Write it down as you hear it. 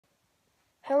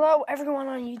Hello everyone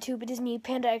on YouTube, it is me,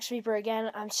 Panda X Reaper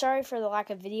again. I'm sorry for the lack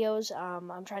of videos,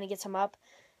 I'm trying to get some up.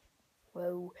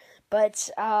 But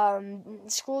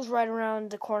school's right around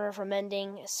the corner from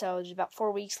ending, so there's about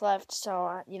 4 weeks left,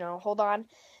 so, hold on.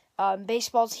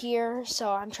 Baseball's here,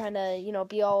 so I'm trying to,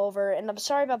 be all over, and I'm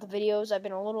sorry about the videos, I've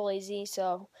been a little lazy,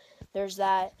 so there's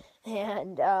that.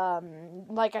 And,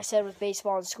 like I said, with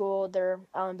baseball in school,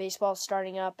 baseball's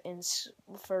starting up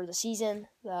for the season,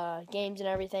 the games and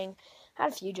everything.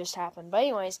 Had a few just happen, but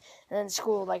anyways, and then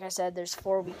school, like I said, there's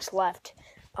 4 weeks left.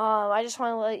 I just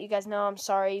want to let you guys know I'm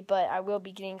sorry, but I will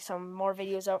be getting some more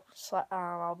videos up.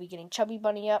 I'll be getting Chubby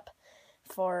Bunny up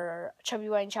for Chubby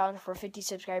Bunny Challenge for 50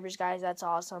 subscribers, guys. That's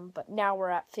awesome. But now we're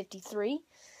at 53,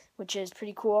 which is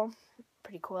pretty cool.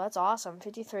 That's awesome.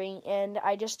 53, and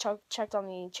I just checked on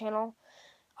the channel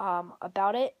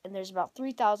about it, and there's about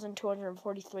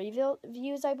 3,243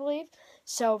 views, I believe.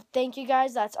 So thank you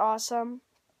guys. That's awesome.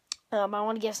 I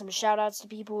want to give some shout-outs to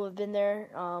people who have been there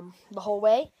the whole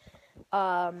way.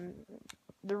 The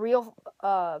real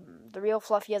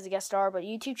Fluffy as a guest star, but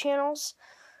YouTube channels,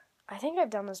 I think I've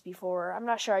done this before. I'm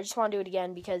not sure. I just want to do it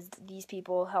again because these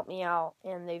people helped me out,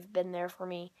 and they've been there for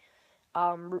me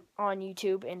on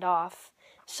YouTube and off.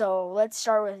 So let's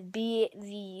start with BA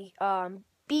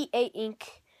Inc.,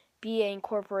 BA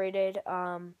Incorporated.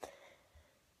 My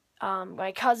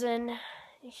cousin.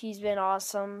 He's been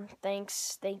awesome.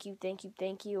 Thanks. Thank you.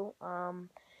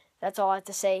 That's all I have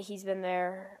to say. He's been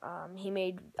there. He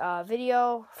made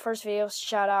first video,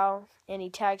 shout out, and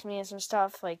he tagged me in some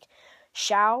stuff like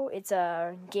Shao. It's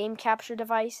a game capture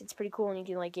device. It's pretty cool, and you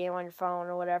can game on your phone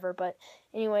or whatever. But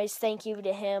anyways, thank you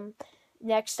to him.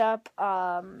 Next up,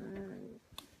 the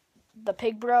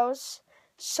Pig Bros.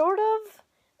 Sort of.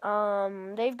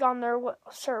 They've gone their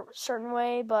certain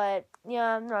way, but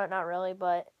yeah, not really,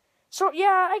 but. So,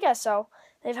 yeah, I guess so.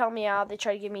 They've helped me out. They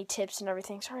try to give me tips and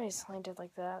everything. Sorry I slanted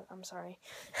like that. I'm sorry.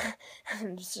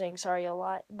 I'm just saying sorry a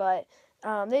lot. But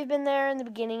they've been there in the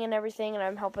beginning and everything, and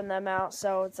I'm helping them out.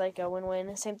 So it's like a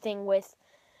win-win. Same thing with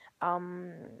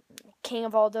King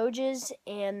of All Doges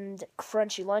and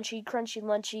Crunchy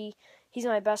Lunchy. He's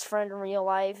my best friend in real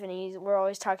life, and we're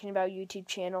always talking about YouTube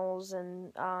channels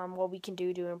and what we can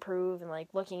do to improve and,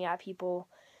 looking at people,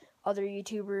 other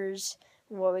YouTubers,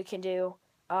 and what we can do.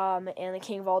 And the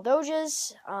King of All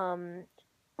Doges, a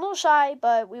little shy,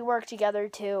 but we work together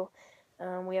too.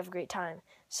 We have a great time.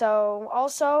 So,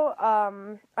 also,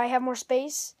 I have more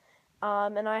space,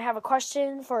 and I have a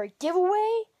question for a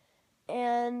giveaway,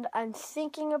 and I'm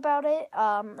thinking about it.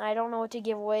 I don't know what to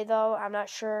give away, though. I'm not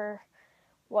sure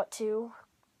what to.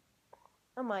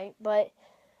 I might, but,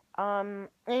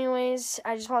 anyways,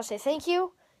 I just want to say thank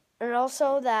you, and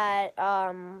also that,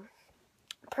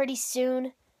 pretty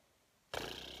soon,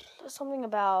 something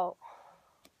about,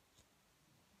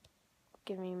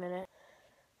 give me a minute.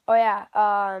 Oh yeah,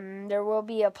 there will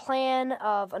be a plan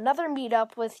of another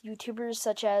meetup with YouTubers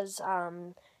such as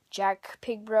Jack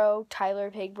Pigbro,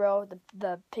 Tyler Pigbro,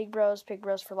 the Pig Bros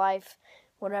for Life,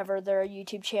 whatever their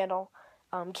YouTube channel,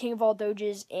 King of All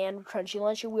Doges, and Crunchy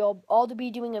Lunchy. We'll all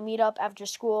be doing a meetup after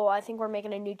school. I think we're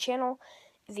making a new channel,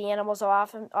 The Animals of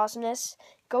Awesomeness.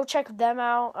 Go check them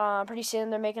out. Pretty soon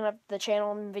they're making up the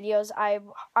channel and videos.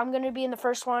 I'm going to be in the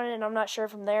first one, and I'm not sure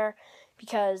from there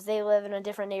because they live in a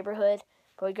different neighborhood,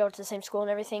 but we go to the same school and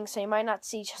everything, so you might not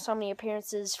see so many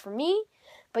appearances from me,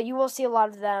 but you will see a lot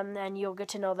of them, and you'll get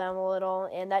to know them a little,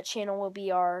 and that channel will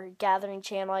be our gathering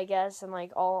channel, I guess, and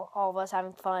all of us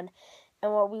having fun.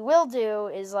 And what we will do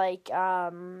is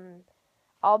I'll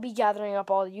be gathering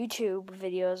up all the YouTube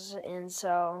videos, and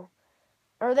so,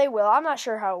 or they will, I'm not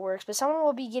sure how it works, but someone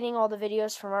will be getting all the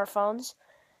videos from our phones,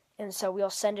 and so we'll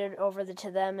send it over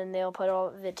to them, and they'll put all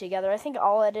of it together. I think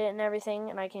I'll edit it and everything,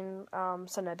 and I can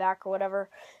send it back or whatever.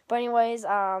 But anyways,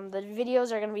 the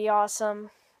videos are going to be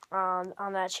awesome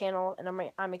on that channel, and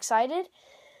I'm excited.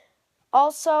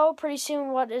 Also, pretty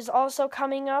soon, what is also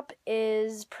coming up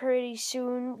is pretty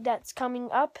soon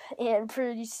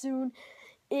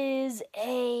is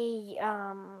a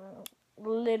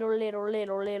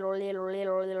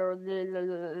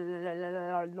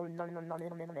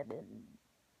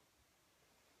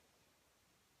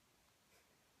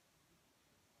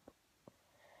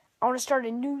I want to start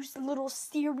a new little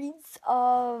series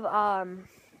of, I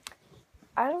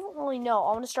don't really know.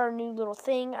 I want to start a new little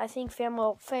thing. I think Fan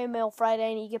Mail Friday,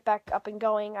 I need to get back up and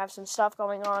going. I have some stuff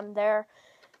going on there.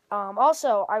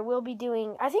 Also, I will be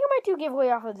doing, I think I might do a giveaway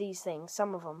off of these things,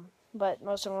 some of them, but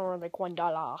most of them are like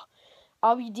 $1.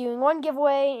 I'll be doing one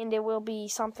giveaway, and it will be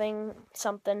something.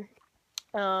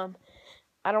 I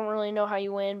don't really know how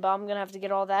you win, but I'm going to have to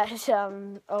get all that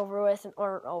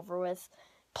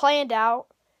planned out.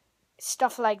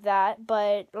 stuff like that.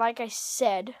 But like I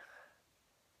said,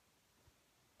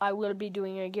 I will be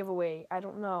doing a giveaway. I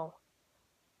don't know.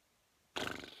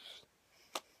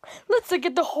 Let's look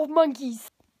at the whole monkeys.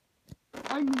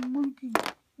 I'm a monkey.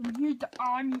 I'm here the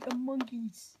army of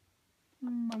monkeys.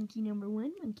 Monkey number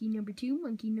 1, monkey number 2,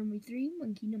 monkey number 3,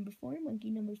 monkey number 4, monkey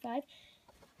number 5.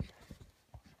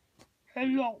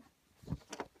 Hello.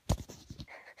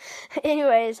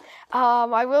 Anyways,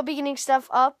 I will be getting stuff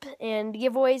up and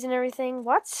giveaways and everything.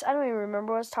 What? I don't even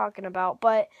remember what I was talking about.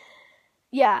 But,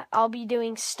 yeah, I'll be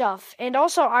doing stuff. And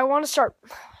also, I want to start...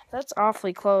 That's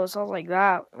awfully close. I was like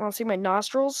that. Want to see my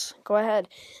nostrils? Go ahead.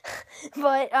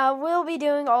 But we'll be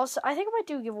doing also... I think I might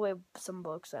do give away some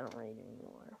books. I don't read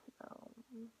anymore.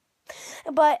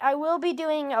 But I will be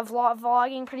doing a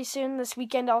vlogging pretty soon. This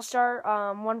weekend I'll start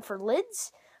one for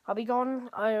lids.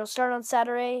 I'll start on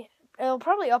Saturday. It'll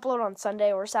probably upload on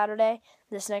Sunday or Saturday.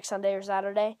 This next Sunday or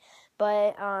Saturday.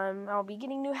 But I'll be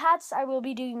getting new hats. I will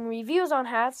be doing reviews on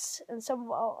hats. And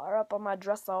some are up on my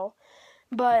Dresser.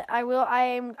 But I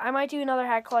might do another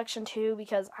hat collection too,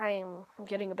 because I'm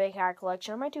getting a big hat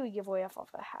collection. I might do a giveaway off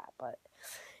a hat. But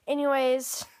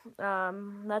anyways,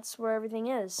 that's where everything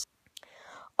is.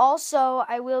 Also,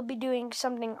 I will be doing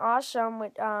something awesome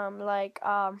with, let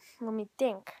me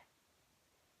think.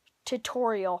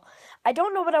 Tutorial. I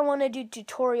don't know what I want to do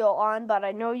tutorial on, but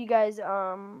I know you guys,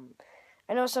 I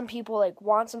know some people, like,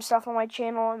 want some stuff on my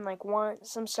channel and, like, want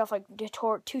some stuff, like,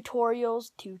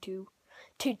 tutorials.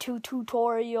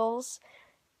 Tutorials.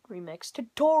 Remix.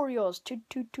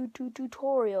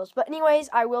 Tutorials. But anyways,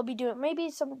 I will be doing,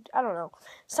 maybe some, I don't know,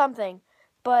 something.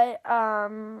 But,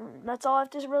 that's all I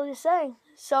have to really say.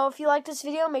 So, if you like this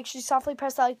video, make sure you softly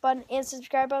press the like button and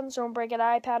subscribe button so don't break an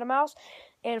iPad or mouse.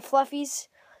 And fluffies,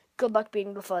 good luck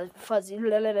being the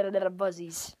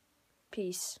fuzzies.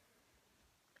 Peace.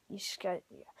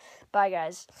 Bye,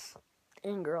 guys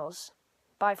and girls.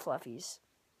 Bye, fluffies.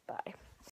 Bye.